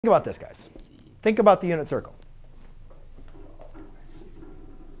Think about this, guys. Think about the unit circle.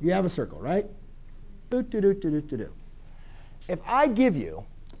 You have a circle, right? If I give you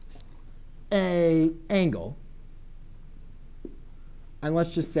an angle, and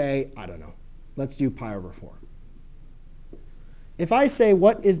let's just say, I don't know, let's do pi over 4. If I say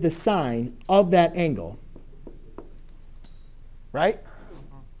what is the sine of that angle, right?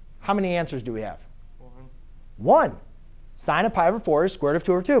 How many answers do we have? 1. Sine of pi over 4 is square root of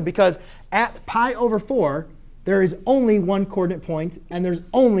 2 over 2. Because at pi over 4, there is only one coordinate point, and there's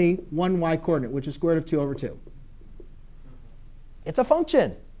only one y coordinate, which is square root of 2 over 2. It's a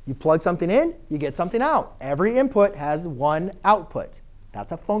function. You plug something in, you get something out. Every input has one output.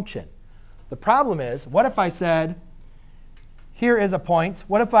 That's a function. The problem is, what if I said, here is a point.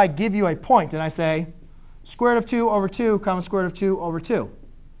 What if I give you a point, and I say, square root of 2 over 2 comma square root of 2 over 2?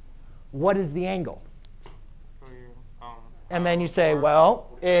 What is the angle? And then you say,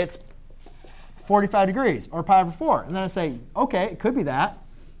 well, it's 45 degrees, or pi over 4. And then I say, OK, it could be that.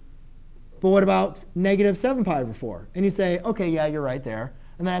 But what about negative 7 pi over 4? And you say, OK, yeah, you're right there.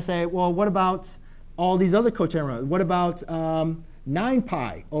 And then I say, well, what about all these other coterminals? What about 9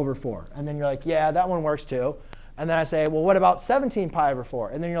 pi over 4? And then you're like, yeah, that one works too. And then I say, well, what about 17 pi over 4?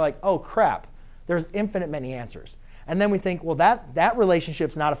 And then you're like, oh, crap. There's infinite many answers. And then we think, well, that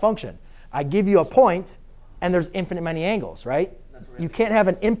relationship's not a function. I give you a point, and there's infinite many angles, right? You can't have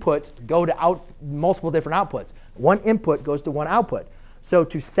an input go to multiple different outputs. One input goes to one output. So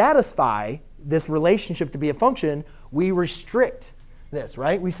to satisfy this relationship to be a function, we restrict this,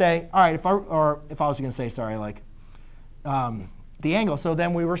 right? We say, all right, if I was going to say, sorry, like the angle, so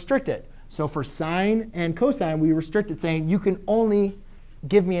then we restrict it. So for sine and cosine, we restrict it, saying you can only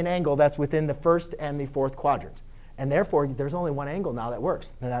give me an angle that's within the first and the fourth quadrant. And therefore, there's only one angle now that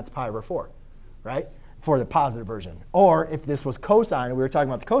works, and that's pi over 4, right? For the positive version. Or if this was cosine, and we were talking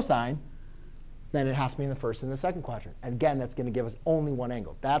about the cosine, then it has to be in the first and the second quadrant. And again, that's going to give us only one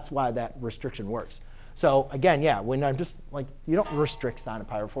angle. That's why that restriction works. So again, yeah, when I'm just like, you don't restrict sine of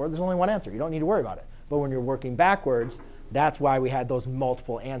pi over 4. There's only one answer. You don't need to worry about it. But when you're working backwards, that's why we had those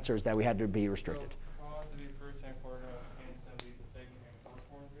multiple answers that we had to be restricted. So, to be first and foremost, and then be the second and fourth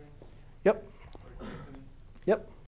one? Yep. Yep.